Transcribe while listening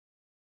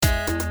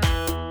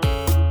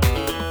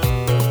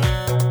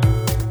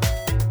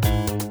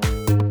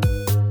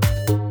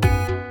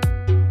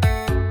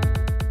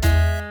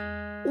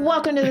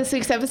Welcome to this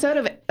week's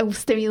episode of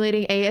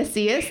Stimulating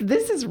ASCS.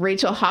 This is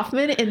Rachel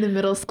Hoffman in the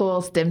Middle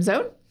School STEM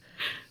Zone.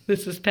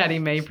 This is Patty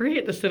Mabry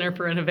at the Center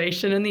for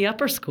Innovation in the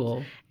Upper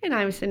School. And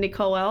I'm Cindy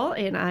Colwell,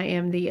 and I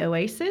am the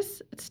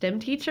OASIS STEM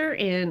teacher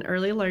in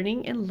Early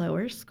Learning in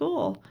Lower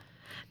School.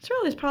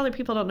 There's probably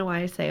people don't know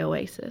why I say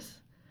OASIS.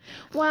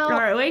 Well,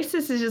 our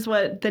OASIS is just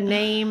what the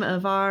name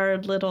of our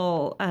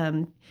little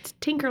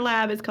Tinker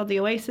Lab is called, the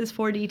OASIS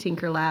 4D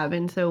Tinker Lab,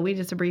 and so we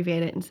just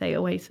abbreviate it and say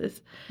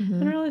OASIS.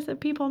 And realize that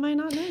people might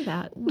not know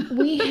that.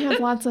 We have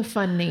lots of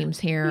fun names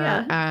here.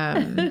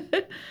 Yeah.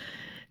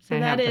 So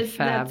that's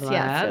Fab Lab.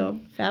 yeah. So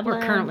Fab We're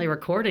Lab. currently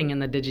recording in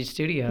the Digi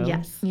Studio.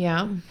 Yes.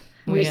 Yeah.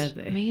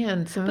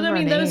 Man, some But of I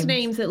mean, our those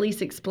names at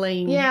least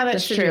explain. Yeah,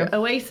 that's the true.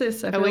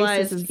 OASIS, I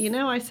realize,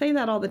 I say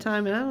that all the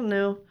time, and I don't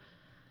know.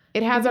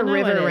 It has a People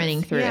know what river it running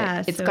is. through Yeah,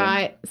 it. It's so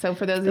got, so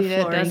for those of you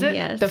that floor, think, does it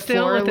yes. the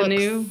still floor with the looks,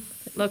 new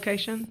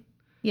location?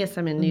 Yes,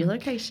 I'm in new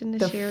location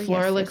this the year.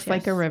 floor Yes, looks yes,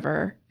 like a yes.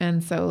 river.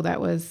 And so that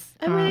was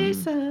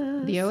Oasis.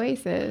 the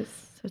Oasis.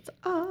 So it's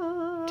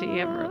Do you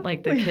ever,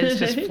 like, the kids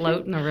just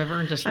float in the river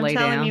and just lay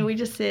down? I'm telling you, we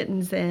just sit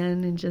and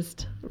zen and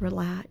just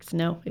relax.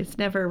 No, it's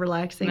never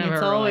relaxing. Never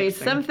it's always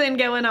relaxing. something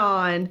going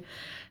on.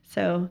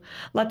 So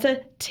lots of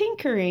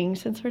tinkering,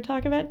 since we're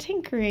talking about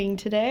tinkering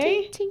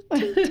today. Tink,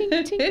 tink, tink,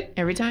 tink.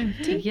 Every time.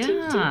 Tink, Yeah.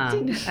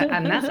 tink, tink, tink.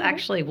 And that's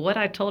actually what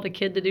I told a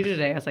kid to do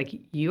today. I was like,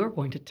 you are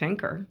going to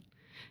tinker.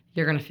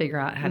 You're going to figure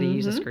out how to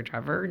use a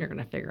screwdriver, and you're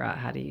going to figure out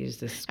how to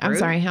use this screw. I'm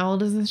sorry, how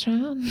old is this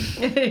child?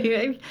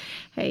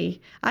 Hey,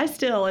 I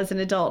still, as an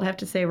adult, have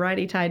to say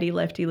righty-tighty,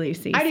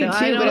 lefty-loosey. I do so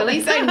too, but at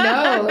least I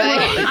know.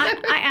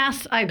 I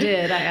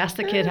asked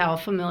the kid how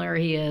familiar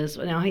he is.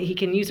 Now, he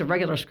can use a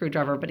regular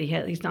screwdriver, but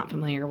he's not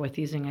familiar with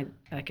using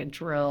a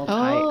drill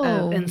type.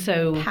 Oh. And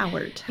so,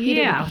 Powered. He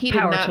did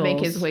power not make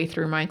tools. his way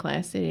through my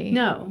class, did he?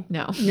 No,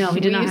 No,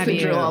 he did we not used have to you.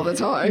 drill all the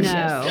time.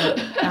 No.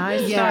 I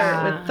start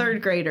Yeah. with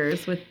third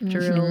graders with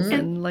drills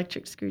and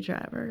electric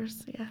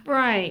screwdrivers. Yeah.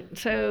 Right.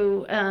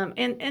 So,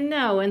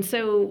 and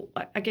so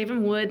I gave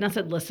him wood, and I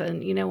said,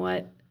 listen, you know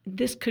what?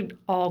 This could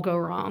all go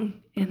wrong.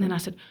 And then I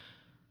said,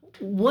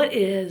 what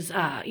is,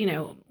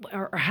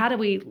 or how do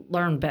we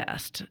learn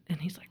best?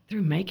 And he's like,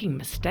 through making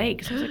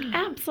mistakes. I was like,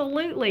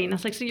 absolutely. And I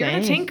was like, so you're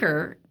going to Dang.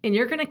 tinker, and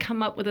you're going to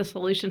come up with a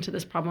solution to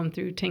this problem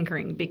through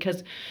tinkering,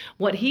 because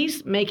what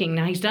he's making,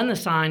 now he's done the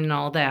sign and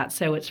all that,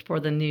 so it's for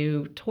the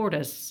new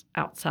tortoise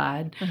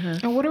outside.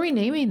 And what are we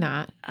naming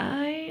that?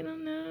 I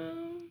don't know.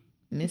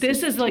 Mrs.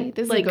 This is like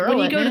This is a like girl, when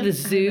you go to isn't the it?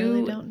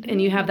 zoo don't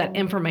and you have that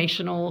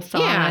informational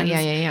signs.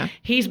 Yeah.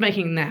 He's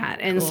making that.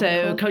 And Cool,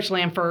 so cool. Coach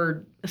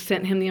Lamford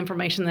sent him the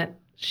information that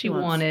she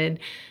wants. wanted.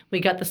 We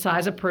got the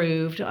size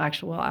approved.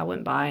 Actually, I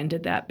went by and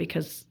did that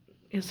because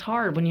it's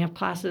hard when you have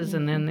classes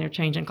and then they're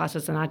changing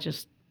classes, and I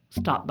just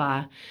stopped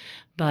by.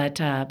 But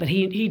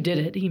he did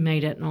it. He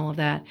made it and all of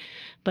that.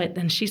 But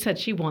then she said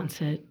she wants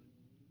it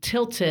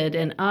tilted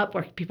and up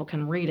where people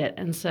can read it.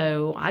 And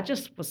so I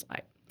just was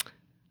like,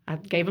 I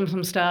gave him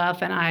some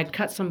stuff, and I had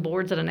cut some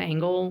boards at an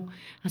angle.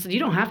 I said, you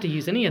don't have to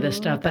use any of this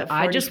stuff, but that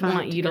I just 45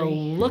 want you to degree.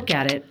 look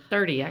at it.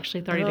 30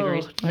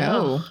 degrees.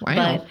 Oh,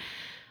 wow.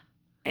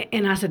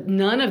 And I said,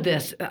 none of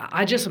this.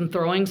 I just am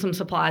throwing some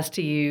supplies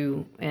to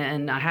you,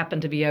 and I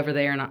happen to be over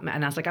there. And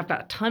I was like, I've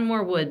got a ton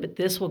more wood, but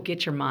this will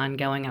get your mind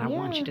going, and I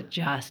want you to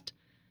just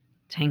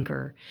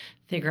tinker,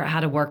 figure out how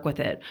to work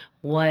with it.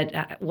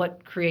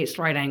 What creates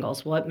right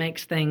angles? What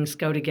makes things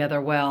go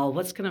together well?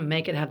 What's going to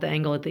make it have the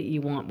angle that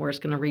you want? Where it's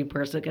going to read?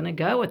 Where's it going to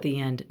go at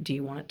the end? Do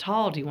you want it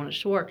tall? Do you want it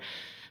short?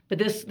 But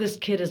this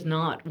kid is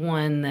not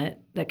one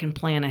that can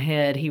plan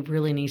ahead. He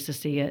really needs to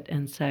see it.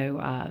 And so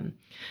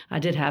I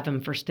did have him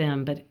for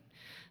STEM, but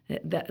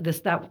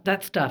that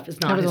stuff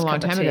is not That was his a long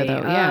cup of time ago, tea.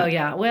 though, yeah. Oh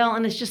yeah. Well,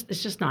 and it's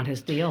just not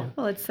his deal.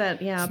 Well, it's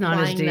that, It's not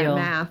his applying deal.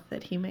 that math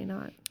that he may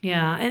not.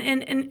 Yeah,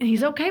 and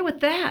he's okay with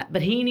that,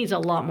 but he needs a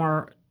lot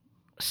more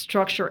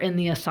structure in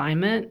the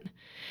assignment.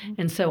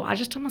 And so I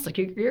just told him, I was like,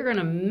 you're going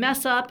to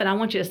mess up, and I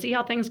want you to see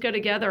how things go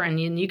together, and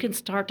you can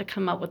start to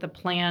come up with a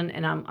plan,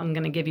 and I'm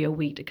going to give you a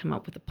week to come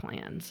up with a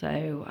plan.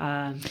 So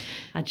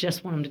I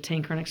just want him to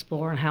tinker and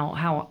explore and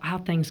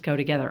how things go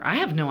together. I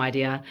have no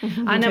idea.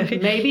 I know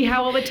maybe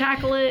how I would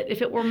tackle it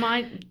if it were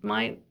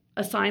my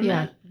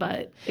assignment,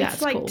 but yeah,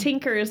 it's like cool.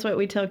 tinker is what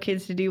we tell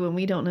kids to do when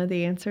we don't know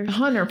the answers.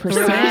 100%. It's just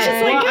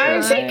like, I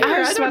was tinker. I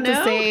was I about don't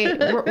to say,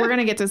 know. we're going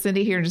to get to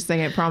Cindy here in just a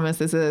second. I promise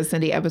this is a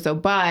Cindy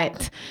episode.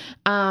 But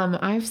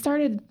I've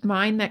started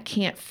mine that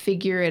can't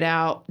figure it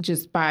out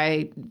just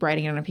by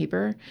writing it on a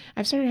paper.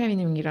 I've started having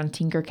them get on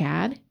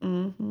Tinkercad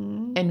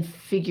and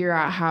figure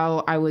out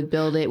how I would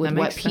build it with That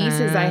what makes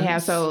pieces I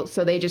have. sense.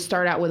 So they just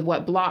start out with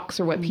what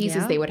blocks or what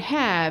pieces Yeah. they would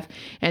have.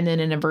 And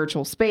then in a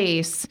virtual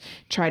space,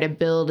 try to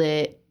build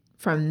it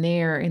from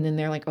there. And then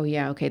they're like, oh,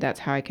 yeah, okay, that's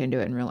how I can do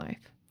it in real life.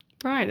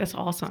 Right, that's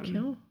awesome.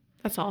 Cool.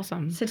 That's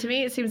awesome. So to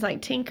me, it seems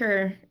like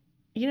tinker,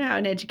 you know how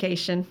in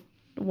education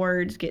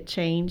words get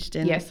changed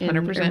and, Yes, and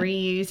 100%.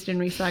 reused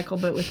and recycled,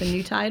 but with a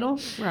new title.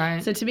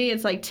 Right. So to me,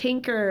 it's like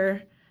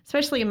tinker,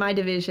 especially in my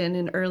division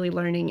in early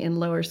learning in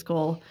lower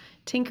school,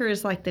 tinker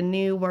is like the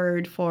new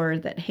word for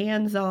that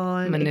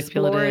hands-on,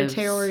 Manipulative.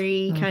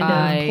 exploratory kind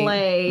Right. of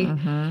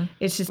play.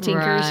 It's just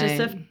tinker is just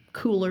a Right.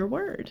 cooler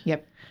word.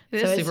 Yep. It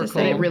So is it's super just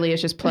cool. It really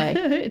is just play.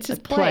 It's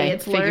just play.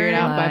 It's Figure it learn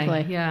out by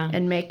play. Yeah.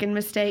 and making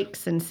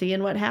mistakes and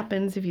seeing what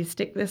happens if you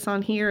stick this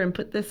on here and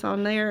put this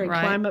on there and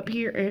Right. climb up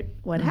here.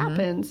 What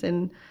happens?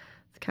 And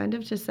it's kind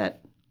of just that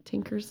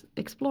tinker's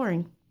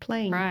exploring,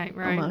 playing Right.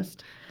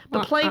 almost. But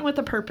Well, playing with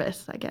a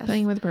purpose, I guess.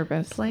 Playing with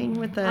purpose. Playing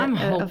with I'm a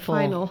hopeful.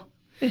 final.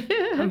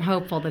 I'm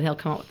hopeful that he'll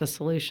come up with a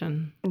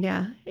solution.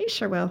 Yeah, he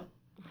sure will.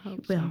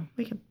 Hope Will. so.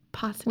 We can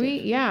positive.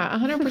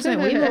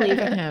 100%. We believe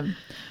in him.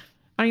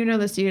 I don't even know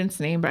the student's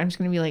name, but I'm just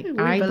going to be like,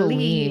 I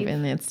believe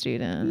in that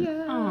student. Yeah.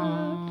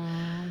 Aww.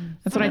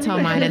 That's what I tell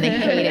mine, and they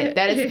hate it.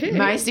 That is,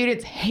 my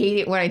students hate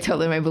it when I tell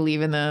them I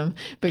believe in them,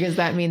 because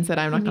that means that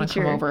I'm not going to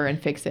come Your- over and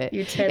fix it.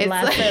 Your Ted It's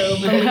Lasso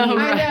like- believe. I know.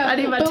 I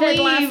need my Ted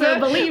Lasso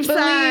believe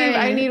sign.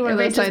 I need one of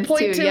those Everybody just signs too.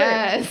 point to it.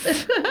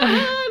 Yes.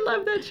 I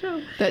love that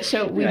show. That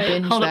show, we Right.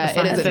 binged Hold up that.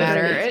 the It doesn't sign.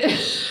 matter.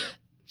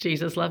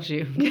 Jesus loves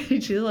you.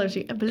 She loves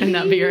you. I believe. And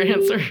that be your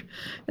answer.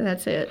 And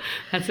that's it.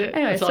 That's it.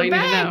 Anyway, That's all so you need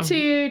to know. back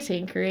to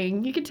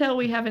tinkering. You can tell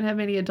we haven't had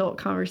many adult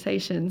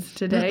conversations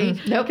today.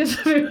 Nope. Because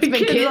we've been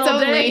been kids all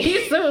day.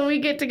 only. So when we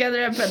get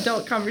together and have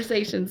adult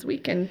conversations, we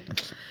can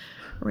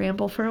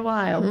ramble for a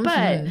while.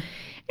 But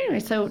anyway,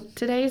 so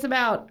today is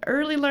about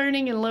early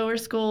learning and lower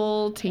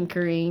school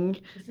tinkering.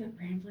 Isn't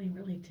rambling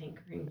really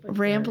tinkering?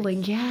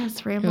 Rambling,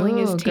 yes. Rambling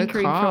Ooh, is good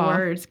tinkering for call.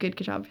 words. Good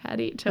job,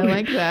 Patty. I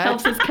like that.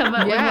 Helps us come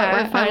up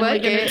Yeah, with what we're I finally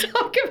like going it. to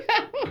talk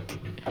about.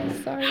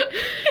 I'm sorry.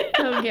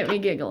 Don't get me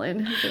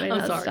giggling.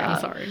 I'm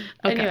sorry.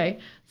 Okay. Anyway,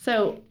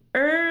 so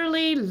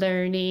early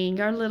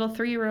learning, our little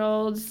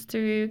 3-year-olds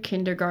through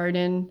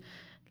kindergarten,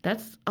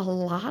 that's a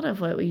lot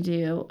of what we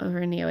do over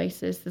in the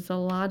Oasis. It's a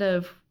lot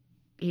of,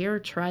 here,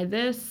 try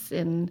this.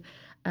 And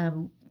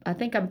I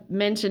think I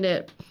mentioned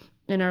it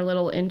in our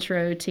little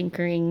intro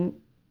tinkering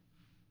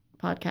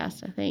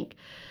podcast, I think.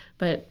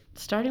 But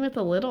starting with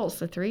the littles,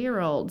 the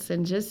 3-year-olds,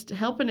 and just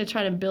helping to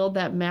try to build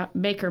that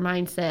maker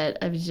mindset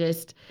of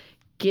just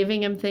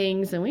giving them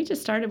things. And we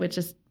just started with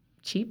just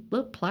cheap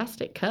little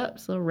plastic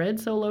cups, little red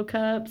Solo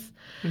cups,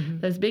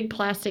 those big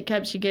plastic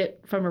cups you get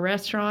from a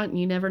restaurant and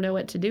you never know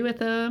what to do with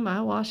them.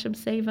 I wash them,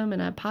 save them,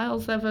 and I have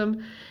piles of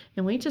them.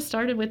 And we just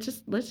started with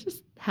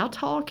how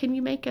tall can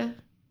you make a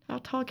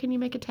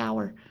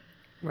tower?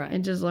 Right.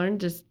 And just learn,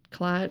 just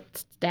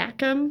stack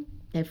them.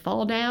 They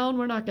fall down.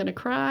 We're not going to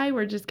cry.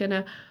 We're just going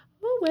to,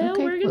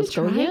 Okay, we're going to let's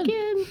go try again.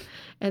 again.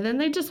 And then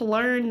they just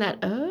learn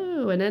that,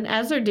 and then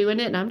as they're doing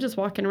it, and I'm just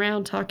walking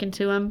around talking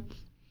to them,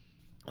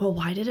 well,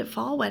 why did it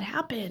fall? What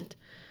happened?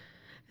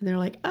 And they're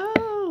like,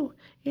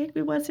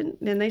 it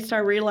wasn't. And they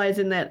start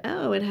realizing that,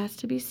 it has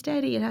to be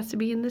steady. It has to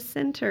be in the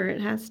center.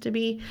 It has to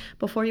be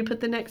before you put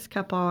the next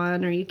cup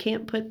on, or you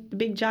can't put the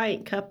big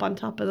giant cup on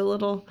top of the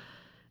little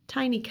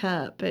tiny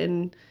cup,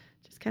 and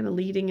just kind of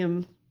leading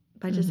them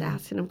by just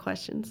asking them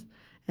questions.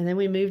 And then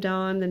we moved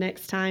on. The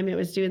next time it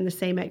was doing the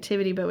same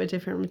activity, but with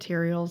different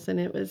materials. And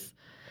it was,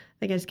 I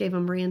think I just gave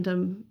them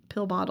random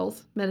pill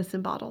bottles,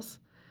 medicine bottles.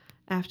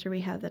 After we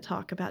had the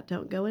talk about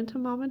don't go into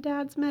mom and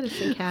dad's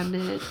medicine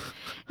cabinet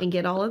and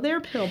get all of their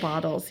pill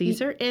bottles.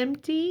 These are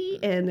empty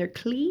and they're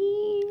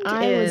cleaned.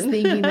 I was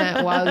thinking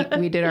that while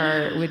we did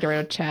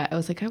our chat, I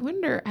was like,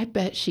 I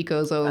bet she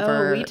goes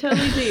over. Oh, we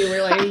totally do.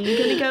 We're like, are you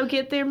going to go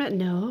get their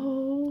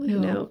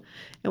No.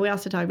 And we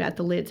also talk about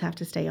the lids have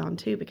to stay on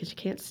too, because you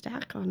can't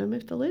stack on them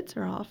if the lids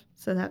are off.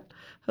 So that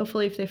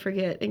hopefully if they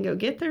forget and go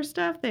get their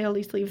stuff, they at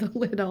least leave the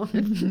lid on.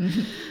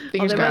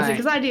 Fingers crossed.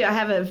 Because I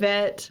have a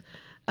vet,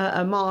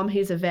 a mom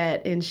who's a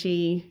vet, and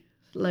she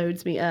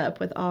loads me up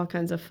with all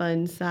kinds of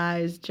fun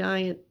size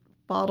giant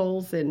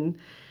bottles, and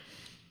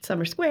some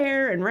are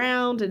square and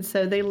round. And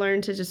so they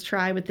learn to just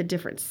try with the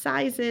different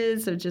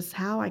sizes of just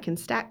how I can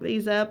stack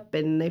these up,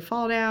 and they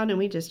fall down and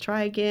we just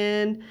try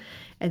again.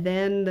 And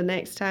then the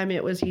next time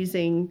it was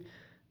using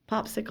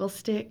popsicle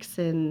sticks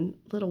and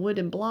little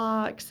wooden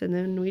blocks. And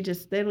then we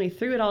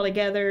threw it all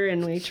together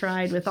and we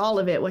tried with all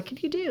of it. What can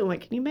you do?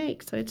 What can you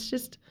make? So it's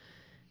just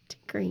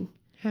tinkering.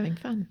 Having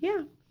fun.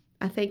 Yeah.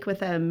 I think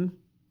with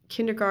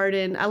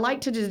kindergarten, I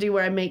like to just do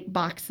where I make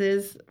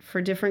boxes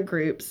for different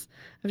groups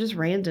of just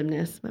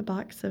randomness, my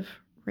box of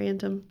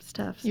random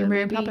stuff. Your So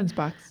Mary maybe- Poppins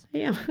box.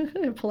 Yeah,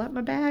 pull out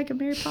my bag of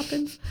Mary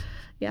Poppins.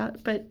 Yeah,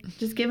 but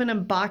just giving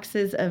them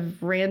boxes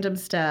of random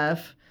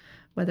stuff,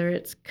 whether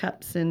it's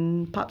cups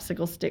and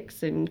popsicle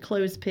sticks and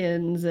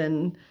clothespins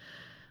and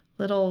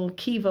little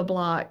Kiva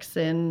blocks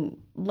and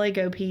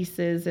Lego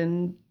pieces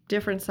and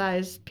different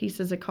sized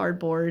pieces of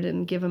cardboard,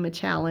 and give them a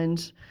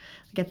challenge.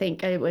 Like I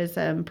think it was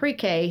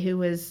pre-K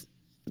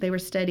they were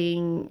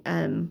studying,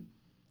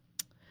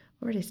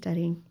 what were they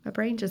studying? My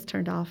brain just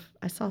turned off.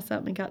 I saw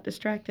something and got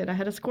distracted. I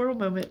had a squirrel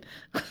moment.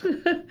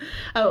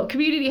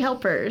 Community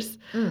helpers.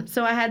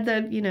 So I had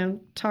the,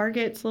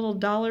 Target's little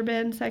dollar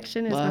bin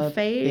section is my Love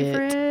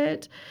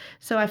favorite.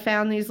 So I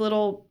found these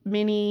little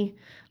mini,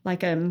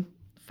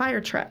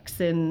 fire trucks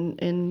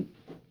and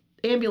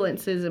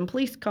ambulances and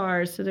police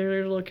cars. So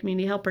they're little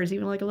community helpers,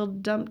 even like a little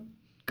dump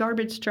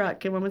garbage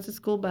truck and one was a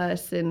school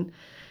bus, and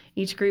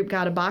each group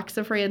got a box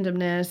of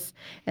randomness.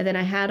 And then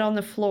I had on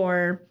the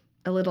floor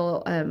a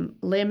little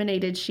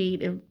laminated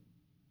sheet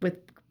with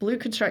blue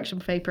construction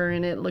paper,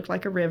 and it looked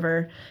like a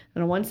river.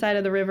 And on one side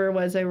of the river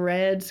was a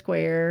red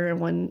square and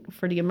one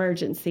for the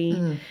emergency.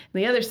 And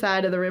the other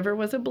side of the river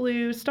was a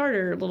blue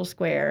starter little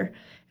square.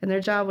 And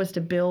their job was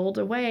to build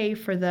a way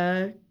for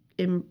the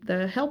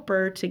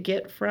helper to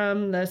get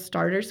from the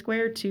starter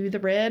square to the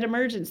red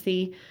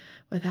emergency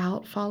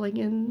without falling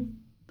in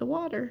the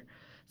water.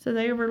 So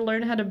they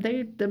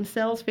they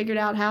themselves figured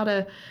out how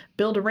to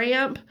build a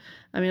ramp.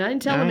 I mean, I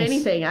didn't tell them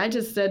anything. I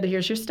just said,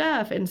 here's your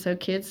stuff. And so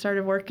kids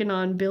started working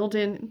on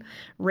building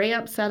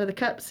ramps out of the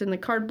cups and the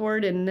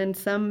cardboard. And then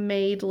some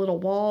made little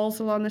walls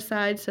along the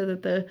side so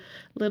that the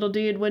little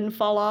dude wouldn't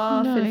fall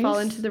off and fall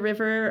into the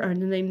river.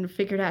 And then they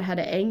figured out how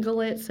to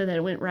angle it so that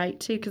it went right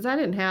too. Because I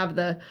didn't have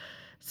the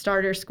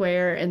starter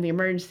square and the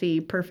emergency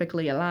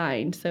perfectly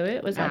aligned. So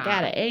it was like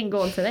at an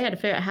angle. And so they had to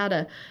figure out how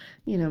to,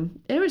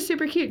 it was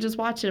super cute just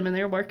watching them. And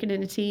they were working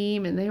in a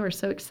team, and they were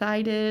so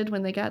excited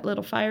when they got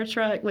little fire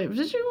truck, went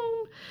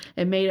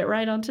and made it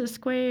right onto the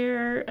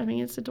square. I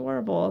mean, it's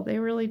adorable. They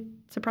really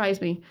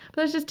surprised me.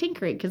 But that's just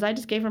tinkering because I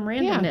just gave them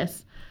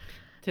randomness.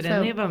 Did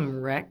any of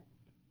them wreck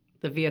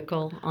the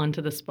vehicle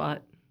onto the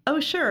spot? Oh,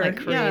 sure. Like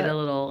create a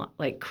little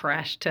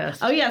crash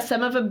test. Oh, yeah.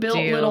 Some of them built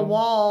little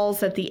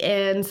walls at the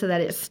end so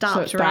that it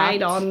stopped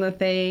right on the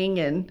thing.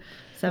 And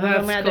some of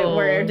them had it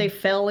where they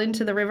fell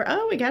into the river.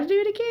 Oh, we got to do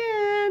it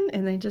again.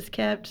 And they just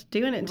kept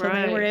doing it until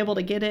they were able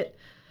to get it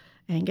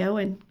and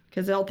going.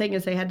 Because the whole thing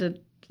is they had to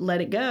let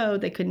it go.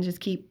 They couldn't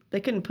they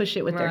couldn't push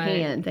it with their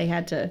hand. They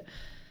had to,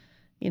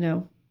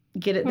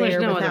 get it there.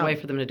 There's no other way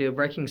for them to do a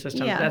braking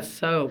system. Yeah. That's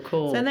so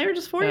cool. And they were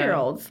just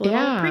 4-year-olds,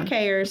 little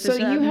pre-Kers. So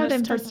you had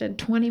them for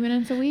 20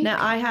 minutes a week?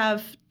 Now, I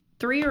have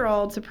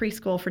 3-year-olds at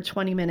preschool for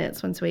 20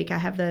 minutes once a week. I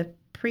have the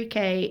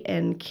pre-K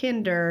and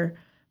kinder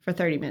for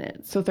 30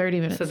 minutes. So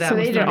 30 minutes. So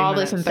they did all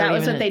this in 30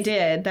 minutes. That was what they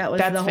did. That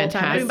was the whole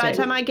time. I mean, by the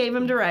time I gave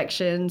them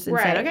directions and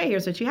said, okay,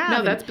 here's what you have.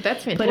 No, that's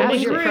fantastic. But it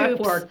was your prep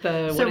work,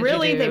 though. So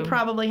really, they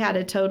probably had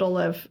a total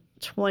of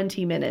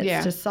 20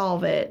 minutes to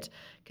solve it.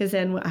 Because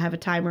then I have a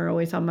timer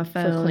always on my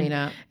phone. For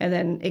cleanup. And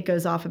then it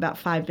goes off about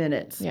 5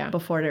 minutes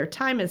before their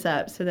time is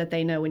up so that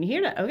they know when you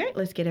hear that, okay,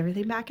 let's get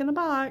everything back in the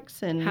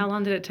box. And how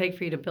long did it take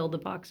for you to build the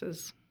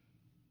boxes?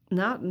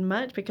 Not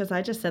much, because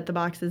I just set the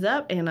boxes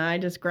up and I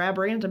just grab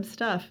random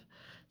stuff.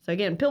 So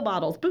again, pill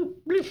bottles, boop,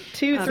 bloop,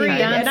 2, 3.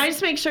 And I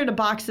just make sure the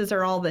boxes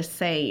are all the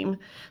same.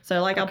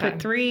 So I'll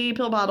put 3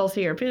 pill bottles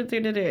here,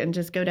 and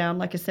just go down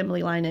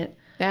assembly line it.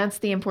 That's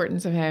the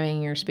importance of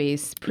having your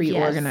space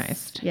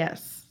pre-organized.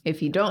 Yes.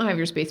 If you don't have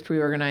your space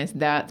pre-organized,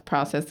 that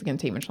process is going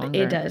to take much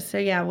longer. It does.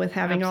 So with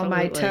having all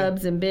my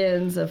tubs and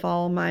bins of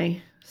all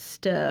my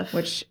stuff.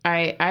 Which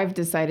I've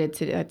decided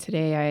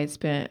today I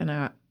spent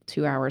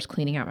 2 hours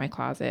cleaning out my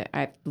closet.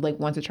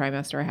 Once a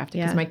trimester I have to,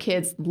 because my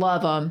kids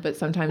love them, but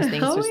sometimes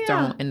things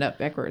don't end up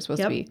back where it's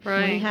supposed to be.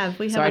 Right. We have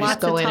so I lots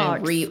just go of in talks.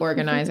 and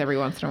reorganize every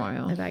once in a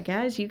while. I'm like,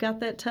 guys, you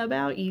got that tub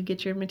out, you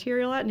get your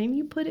material out, and then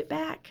you put it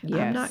back. Yes.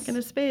 I'm not going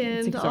to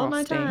spend all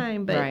my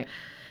time, but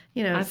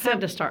I've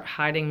had to start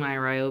hiding my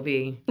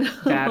Ryobi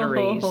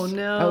batteries. Oh,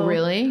 no. Oh,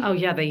 really? Oh,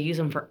 yeah. They use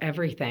them for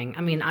everything.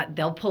 I mean,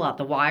 they'll pull out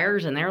the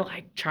wires and they're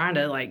trying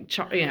to and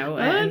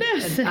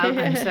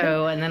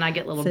then I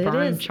get little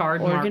burn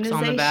charge marks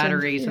on the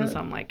batteries. And so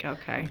I'm like,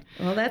 okay.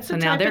 Well, that's so a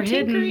now type they're of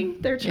tinkering.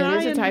 hidden. They're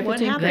trying. It is a type of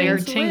tinkering. They're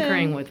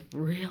tinkering with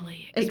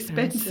really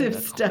expensive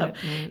stuff.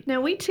 equipment.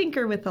 Now, we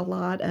tinker with a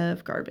lot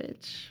of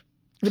garbage.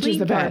 Which clean is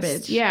the best.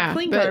 Garbage. Yeah.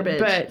 Clean garbage.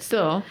 But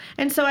still.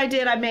 And so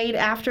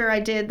after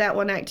I did that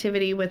one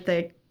activity with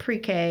the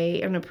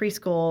pre-K and a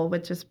preschool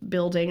with just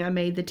building, I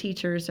made the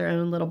teachers their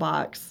own little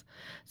box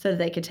so that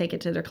they could take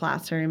it to their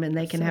classroom and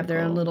they can have their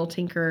own little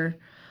tinker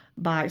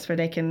box where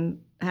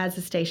has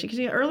a station.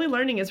 Because early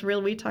learning is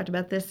real. We talked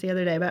about this the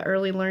other day about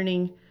early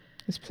learning.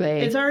 It's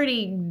play. It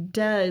already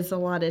does a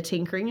lot of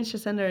tinkering. It's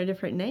just under a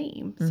different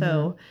name. Mm-hmm.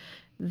 So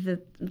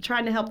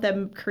trying to help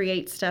them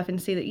create stuff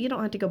and see that you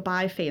don't have to go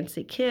buy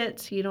fancy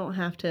kits. You don't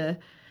have to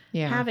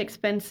have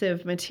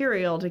expensive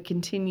material to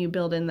continue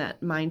building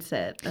that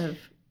mindset of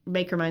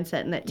maker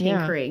mindset and that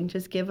tinkering.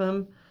 Just give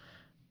them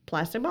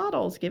plastic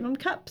bottles, give them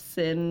cups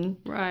and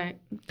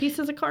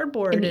pieces of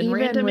cardboard and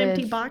random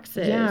empty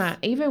boxes. Yeah,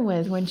 even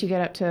once you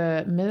get up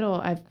to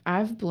middle,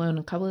 I've blown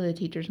a couple of the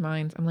teachers'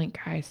 minds. I'm like,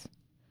 guys,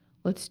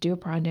 let's do a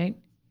project.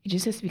 It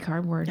just has to be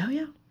cardboard. Oh,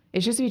 yeah.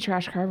 It's just to be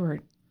trash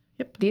cardboard.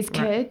 Yep. These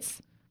kids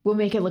will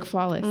make it look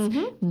flawless.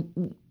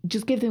 Mm-hmm.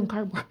 Just give them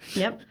cardboard.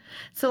 Yep.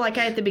 So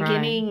at the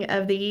beginning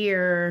of the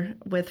year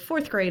with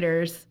 4th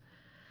graders,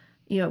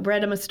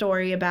 read them a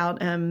story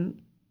about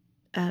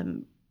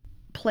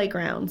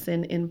playgrounds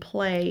and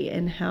play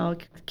and how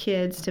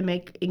kids to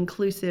make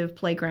inclusive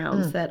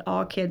playgrounds that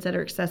all kids that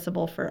are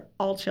accessible for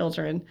all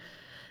children,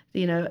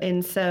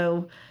 and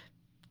so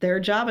their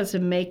job is to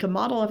make a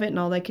model of it and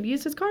all they could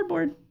use is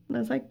cardboard. And I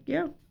was like,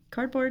 yeah,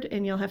 cardboard,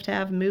 and you'll have to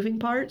have moving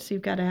parts.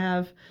 You've got to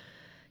have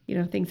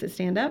things that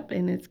stand up,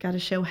 and it's got to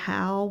show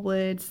how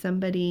would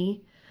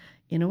somebody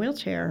in a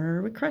wheelchair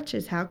or with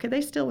crutches. How could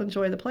they still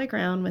enjoy the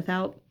playground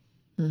without,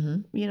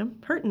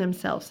 hurting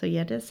themselves? So you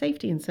had to have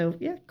safety. And so,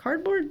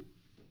 cardboard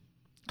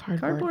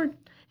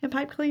and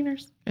pipe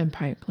cleaners.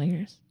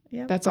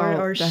 Yeah, That's all.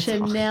 Or that's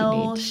Chanel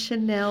all you need.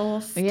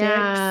 sticks.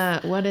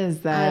 Yeah. What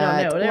is that?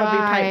 I don't know. There'll be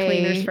pipe Why?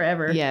 cleaners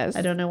forever. Yes.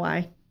 I don't know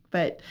why.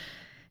 But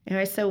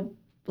anyway, so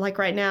like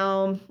right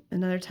now,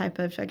 another type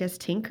of, I guess,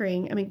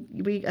 tinkering. I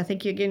mean, I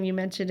think you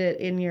mentioned it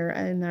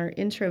in our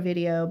intro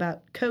video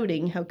about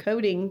coding, how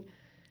coding,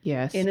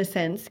 Yes. in a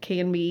sense,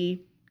 can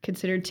be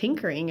considered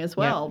tinkering as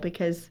well,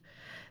 because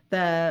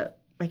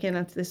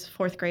that's this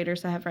fourth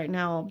graders I have right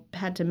now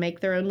had to make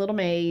their own little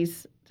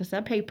maze, just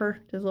have paper,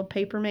 just little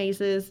paper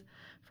mazes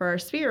for our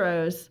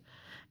spheros.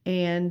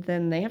 And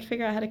then they have to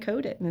figure out how to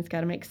code it. And it's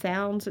got to make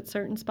sounds at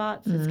certain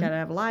spots. It's got to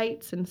have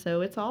lights. And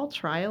so it's all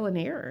trial and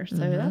error. So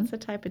that's a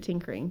type of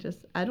tinkering.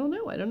 Just, I don't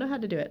know. I don't know how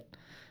to do it.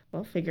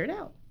 Well, figure it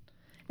out.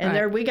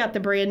 And we got the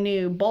brand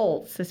new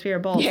bolts, the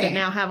Sphero bolts, that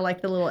now have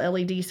like the little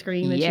LED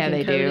screen that you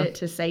can code it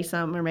to say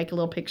something or make a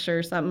little picture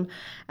or something.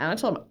 And I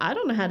told them, I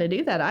don't know how to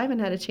do that. I haven't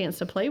had a chance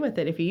to play with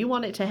it. If you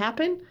want it to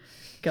happen,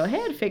 go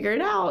ahead, figure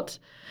it out.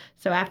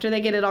 So after they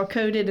get it all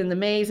coded in the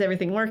maze,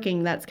 everything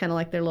working, that's kind of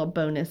like their little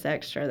bonus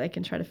extra. They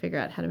can try to figure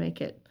out how to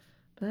make it.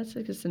 But that's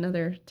just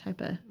another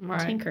type of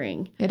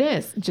tinkering. It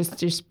is.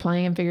 Just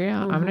playing and figuring it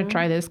out. I'm going to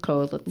try this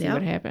code. Let's see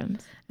what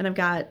happens. And I've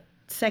got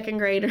second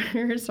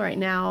graders right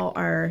now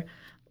are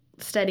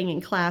studying in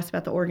class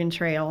about the Oregon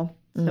Trail.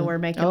 So we're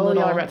making y'all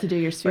are about to do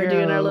your Sphero. We're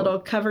doing our little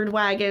covered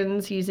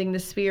wagons using the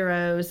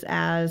Spheros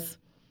as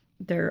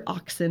their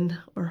oxen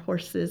or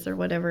horses or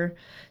whatever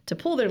to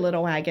pull their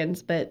little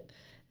wagons. But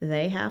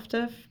they have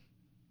to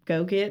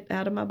go get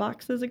out of my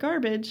boxes of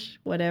garbage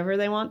whatever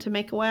they want to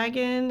make a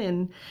wagon.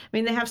 And I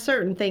mean, they have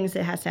certain things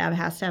it has to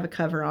have a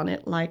cover on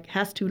it, like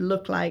has to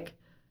look like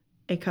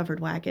a covered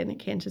wagon. It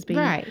can't just be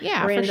random,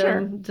 for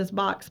sure. just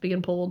box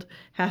being pulled.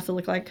 Has to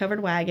look like a covered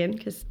wagon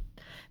because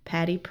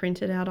Patty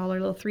printed out all her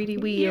little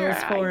 3D wheels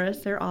for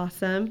us. They're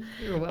awesome.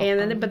 You're welcome.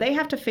 And then, but they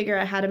have to figure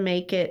out how to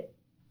make it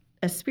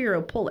a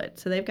Sphero pull it.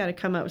 So they've got to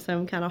come up with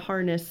some kind of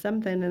harness,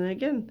 something. And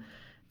again,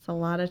 it's a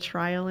lot of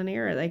trial and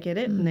error. They get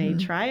it and they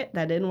try it.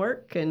 That didn't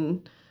work.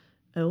 And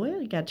oh,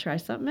 well, you got to try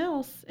something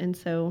else. And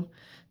so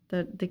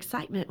the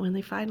excitement when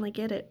they finally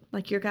get it,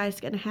 like your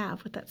guy's going to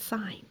have with that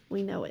sign.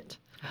 We know it.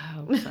 I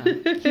hope so.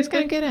 He's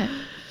going to get it.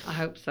 I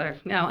hope so.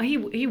 No, he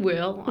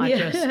will. I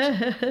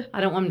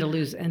don't want him to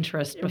lose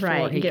interest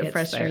before he get gets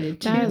frustrated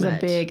there. too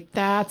That is much.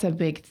 that's a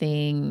big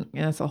thing.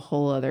 And that's a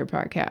whole other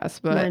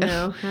podcast. But I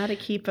know how to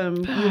keep them.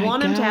 You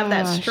want them to have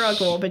that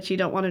struggle, but you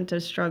don't want them to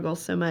struggle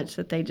so much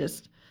that they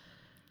just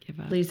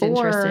lose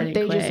interest or in it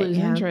they quick. just lose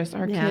interest.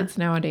 Our Yeah. kids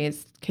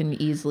nowadays can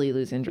easily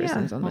lose interest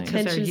in something. Because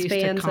they're Attention used to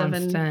spans of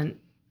constant.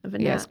 Of a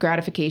Yes, nap.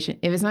 gratification.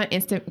 If it's not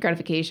instant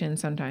gratification,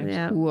 sometimes.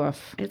 Yeah.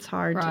 Woof. It's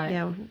hard. Right.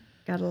 Yeah,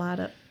 got a lot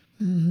of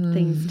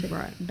things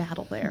to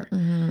battle there.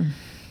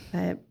 But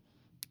I'm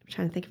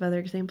trying to think of other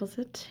examples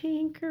of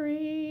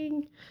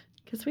tinkering.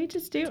 Because we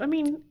just do, I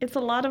mean, it's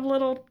a lot of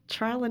little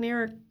trial and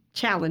error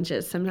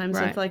challenges. Sometimes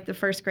it's like the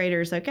first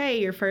graders, okay,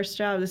 your first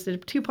job, this is a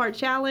 2-part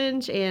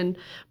challenge, and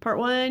part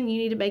 1, you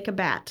need to make a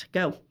bat.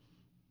 Go.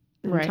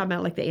 And I'm talking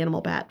about like the animal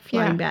bat,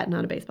 flying bat,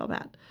 not a baseball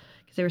bat.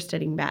 Because they were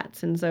studying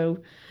bats. And so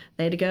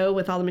they had to go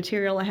with all the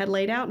material I had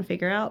laid out and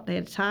figure out. They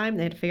had time.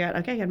 They had to figure out,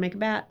 okay, I got to make a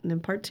bat. And then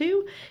part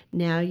 2,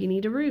 now you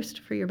need a roost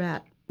for your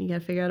bat. You got to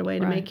figure out a way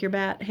to make your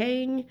bat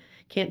hang.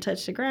 Can't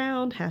touch the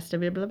ground. Has to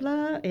be blah,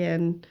 blah, blah.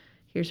 And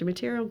here's your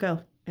material. Go.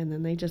 And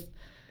then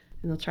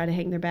they'll try to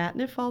hang their bat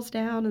and it falls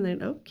down. And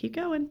then, keep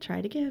going. Try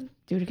it again.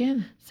 Do it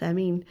again. So, I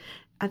mean,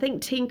 I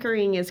think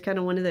tinkering is kind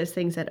of one of those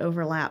things that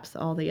overlaps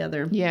all the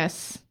other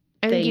Yes.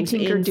 I think you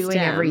tinker in doing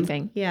STEM.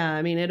 everything. Yeah,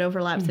 I mean, it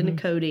overlaps into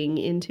coding,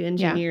 into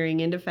engineering,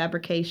 into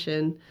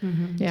fabrication.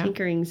 Yeah.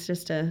 Tinkering's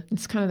just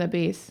It's kind of the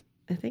base.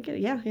 I think, it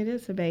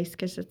is a base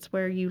because it's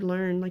where you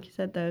learn, like you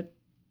said, the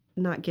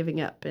not giving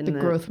up. And The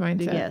growth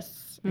mindset.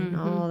 Yes, and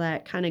all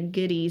that kind of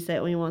goodies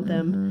that we want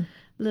them,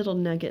 little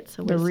nuggets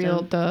of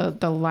wisdom.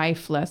 The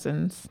life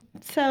lessons.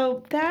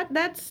 So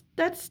that's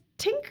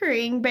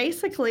tinkering,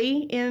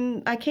 basically,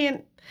 and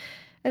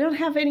I don't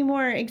have any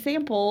more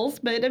examples,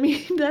 but I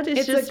mean, that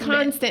is It's a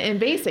constant and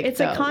basic.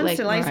 It's a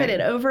constant. Like I said, it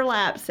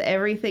overlaps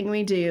everything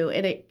we do,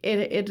 and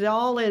it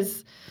all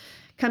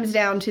comes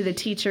down to the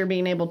teacher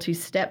being able to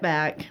step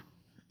back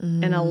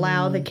and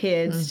allow the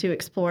kids to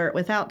explore it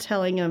without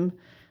telling them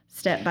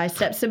step by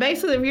step. So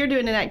basically, if you're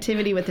doing an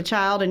activity with a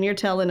child and you're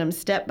telling them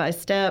step by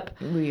step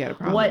We got a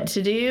problem. what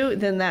to do,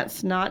 then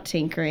that's not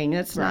tinkering.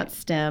 That's not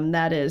STEM.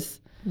 That is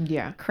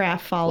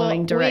craft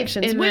following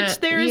directions, which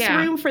there's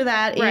room for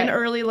that in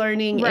early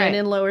learning and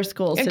in lower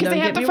school. So because don't they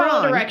have get to me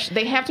follow wrong. direction.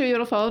 They have to be able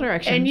to follow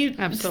directions. And you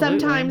Absolutely.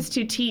 sometimes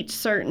to teach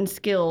certain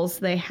skills,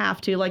 they have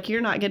to, like,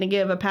 you're not going to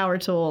give a power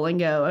tool and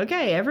go,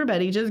 okay,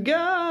 everybody just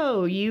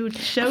go. You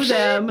show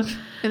them, And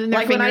then their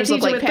like when I fingers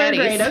teach look them like in third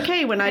patties. grade,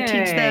 okay, when I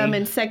teach them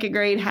in second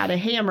grade how to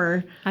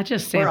hammer, I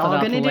just we're sampled all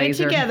off going to a do it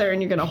laser. together,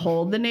 and you're going to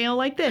hold the nail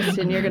like this,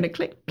 and you're going to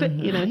click, click,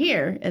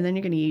 here, and then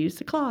you're going to use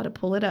the claw to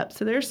pull it up.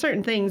 So there are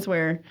certain things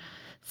where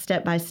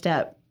step by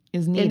step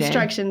is needed.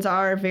 Instructions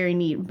are very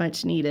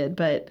much needed,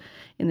 but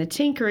in the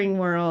tinkering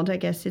world, I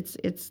guess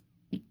it's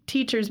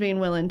teachers being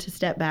willing to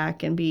step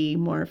back and be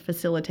more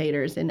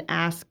facilitators and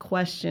ask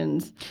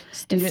questions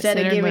instead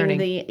of giving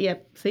learning.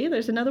 See,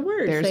 there's another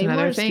word. There's Same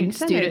another word, thing.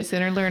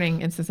 Student-centered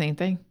learning. It's the same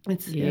thing.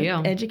 It's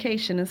Yeah.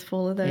 Education is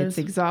full of those It's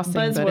exhausting,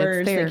 but it's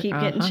buzzwords there. that keep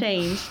getting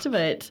changed,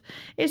 but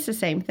it's the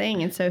same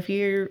thing. And so if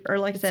you're, or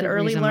like I said, The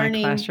early reason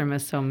learning, my classroom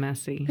is so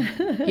messy.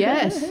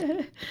 Yes.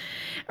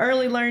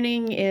 early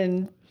learning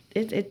in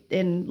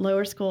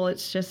lower school,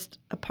 it's just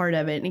a part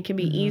of it, and it can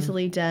be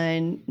easily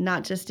done,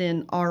 not just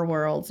in our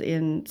worlds,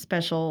 in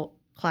special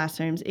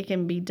classrooms. It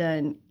can be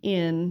done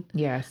in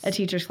Yes. a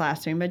teacher's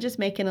classroom by just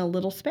making a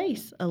little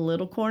space, a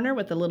little corner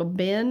with a little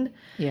bin.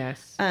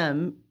 Yes.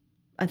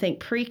 I think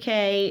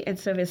pre-K,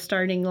 instead of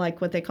starting like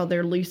what they call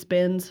their loose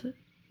bins,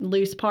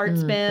 loose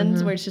parts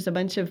bins, where it's just a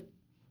bunch of,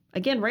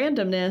 again,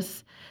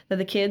 randomness that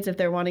the kids, if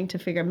they're wanting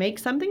to make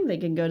something, they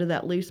can go to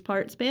that loose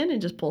parts bin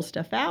and just pull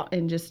stuff out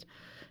and just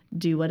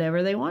do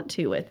whatever they want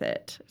to with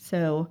it.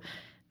 So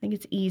I think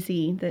it's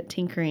easy, that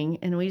tinkering,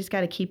 and we just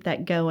got to keep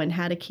that going,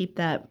 how to keep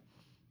that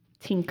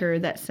tinker,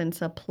 that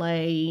sense of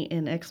play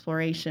and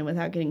exploration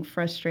without getting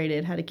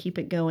frustrated, how to keep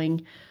it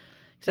going.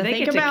 So they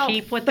get to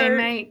keep what they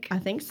make? I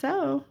think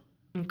so.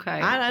 Okay.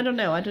 I don't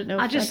know. I don't know.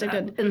 I just,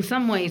 in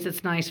some ways,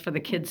 it's nice for the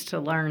kids to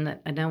learn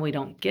that I know we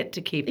don't get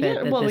to keep it. Yeah,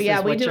 that well, this yeah,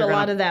 is we what do you're a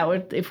lot gonna- of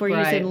that if we're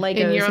Right. using Legos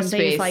In your and things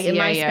space. like in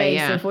my Yeah, space.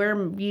 yeah. If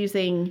we're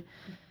using,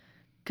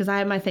 because I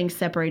have my things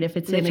separate. If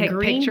it's They in a take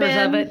green pictures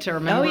bin, of it to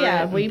remember Oh yeah,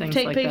 it and we things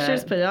take like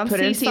pictures, that. put it on Put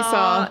it in Seesaw,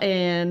 Seesaw.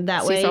 and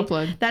that Seesaw way,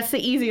 plug. that's the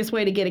easiest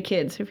way to get a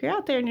kid. So if you're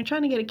out there and you're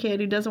trying to get a kid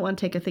who doesn't want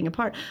to take a thing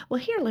apart, well,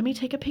 here, let me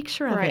take a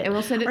picture of Right, it, and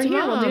we'll send it or to here,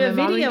 Mom, we'll do a and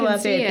Mommy video can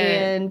of see it, it.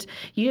 and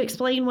you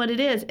explain what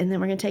it is, and then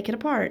we're gonna take it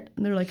apart.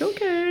 And they're like,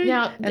 okay.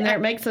 Now, and that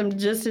makes them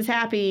just as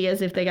happy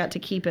as if they got to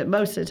keep it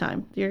most of the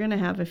time. You're gonna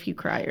have a few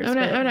criers. I'm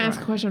but- gonna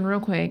ask a question real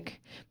quick.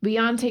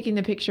 Beyond taking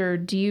the picture,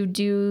 do you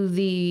do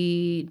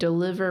the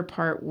deliver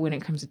part when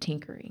it comes to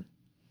tinkering?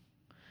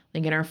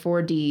 Like in our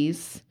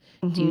 4Ds,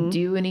 do you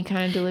do any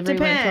kind of delivery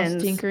when it comes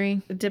Depends. to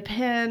tinkering? It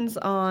depends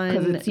on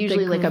Because it's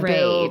usually like a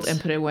build and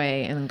put it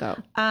away and then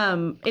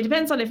go. It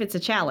depends on if it's a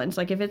challenge.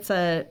 Like if it's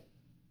a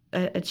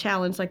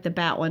challenge like the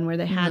bat one where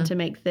they had to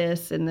make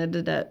this and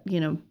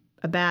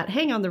a bat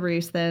hang on the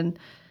roost, then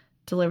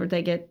delivered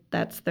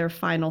that's their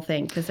final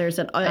thing, because there's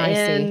an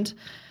end.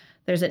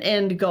 There's an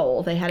end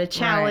goal. They had a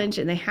challenge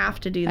and they have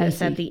to do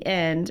this at the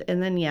end,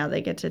 and then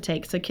they get to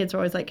take. So kids are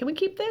always like, "Can we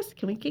keep this?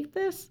 Can we keep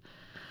this?"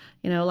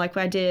 Like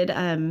I did.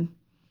 I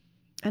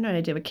know what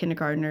I did with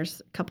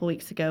kindergartners a couple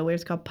weeks ago, where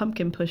it's called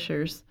pumpkin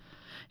pushers.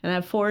 And I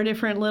have 5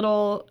 different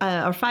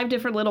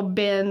little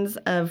bins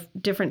of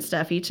different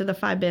stuff. Each of the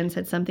 5 bins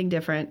had something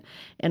different.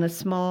 And a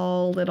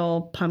small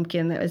little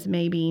pumpkin that was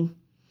maybe,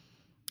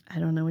 I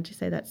don't know, would you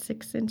say that's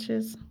 6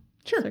 inches?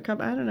 Sure. I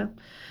don't know.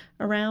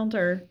 Around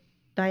or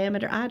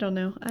diameter. I don't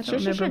know. I don't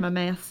remember my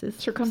maths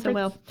Circumference? so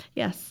well.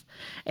 Yes.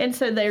 And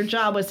so their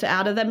job was to,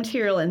 out of the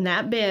material in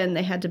that bin,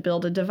 they had to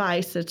build a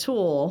device, a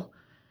tool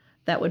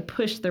that would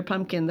push their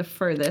pumpkin the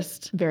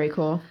furthest. Very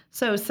cool.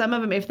 So some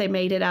of them, if they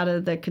made it out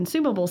of the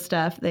consumable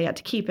stuff, they had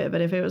to keep it. But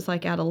if it was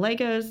like out of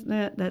Legos,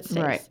 that stays.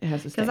 Right. It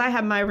has to stay. Because I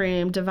have my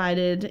room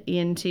divided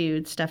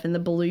into stuff in the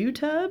blue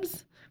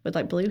tubs with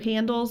like blue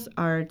handles,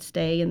 or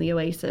stay in the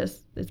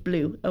Oasis. It's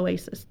blue,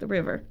 Oasis, the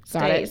river.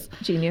 Got it. Stays.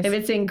 Genius. If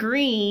it's in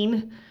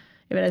green,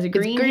 if it has a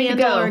green green to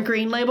handle go. or a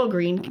green label,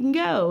 green can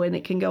go, and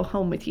it can go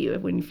home with you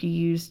if you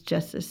use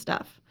just this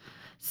stuff.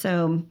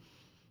 So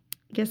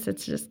I guess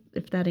it's just,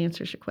 if that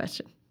answers your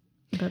question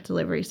about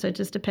delivery. So it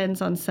just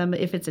depends on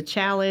if it's a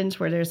challenge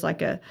where there's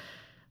like a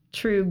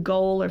true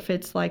goal, or if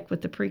it's like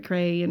with the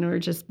pre-K and we're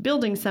just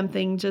building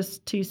something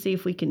just to see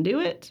if we can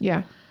do it.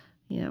 Yeah.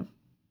 I I'm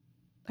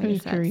guess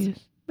just curious.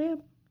 Yeah.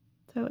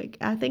 So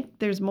I think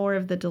there's more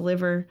of the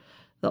deliver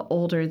the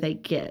older they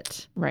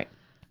get. Right.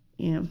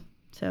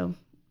 So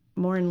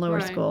more in lower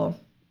Right. school,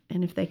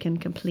 and if they can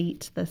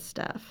complete the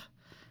stuff.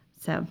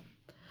 So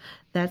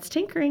that's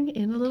tinkering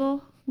in a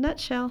little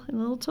nutshell, in a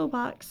little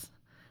toolbox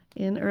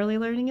in early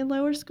learning in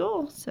lower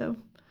school. So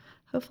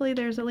hopefully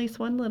there's at least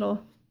one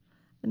little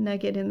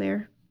nugget in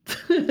there.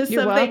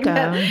 You're welcome.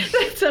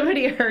 that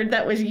somebody heard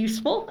that was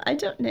useful. I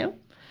don't know.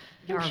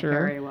 You're Sure.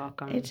 very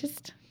welcome.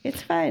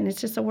 It's fun.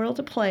 It's just a world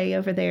of play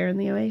over there in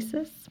the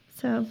Oasis.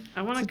 So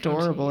I want to It's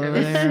adorable over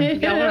there.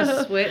 Y'all want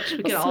to switch?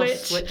 We could all Switch.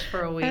 switch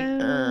for a week.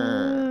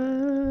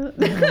 I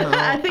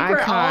think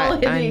we're all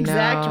in I the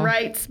exact know.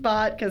 right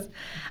spot, because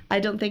I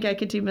don't think I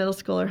could do middle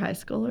school or high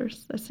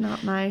schoolers. That's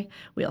not my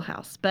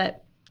wheelhouse.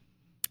 But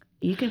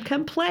you can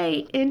come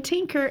play and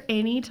tinker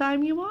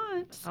anytime you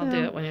want. I'll do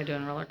So, it when you're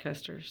doing roller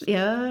coasters.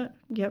 Yeah.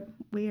 Yep.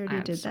 We I already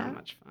have did so that.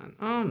 much fun.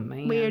 Oh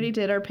man. We already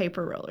did our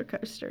paper roller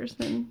coasters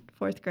in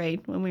 4th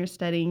grade when we were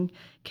studying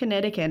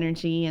kinetic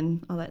energy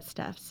and all that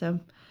stuff. So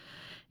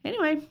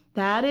anyway,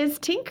 that is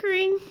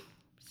tinkering.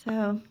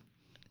 So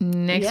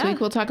Next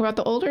week, we'll talk about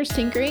the older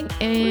tinkering,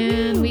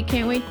 and we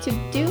can't wait to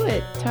do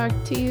it. Talk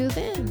to you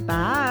then.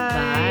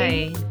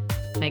 bye.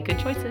 Bye. Make good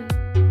choices.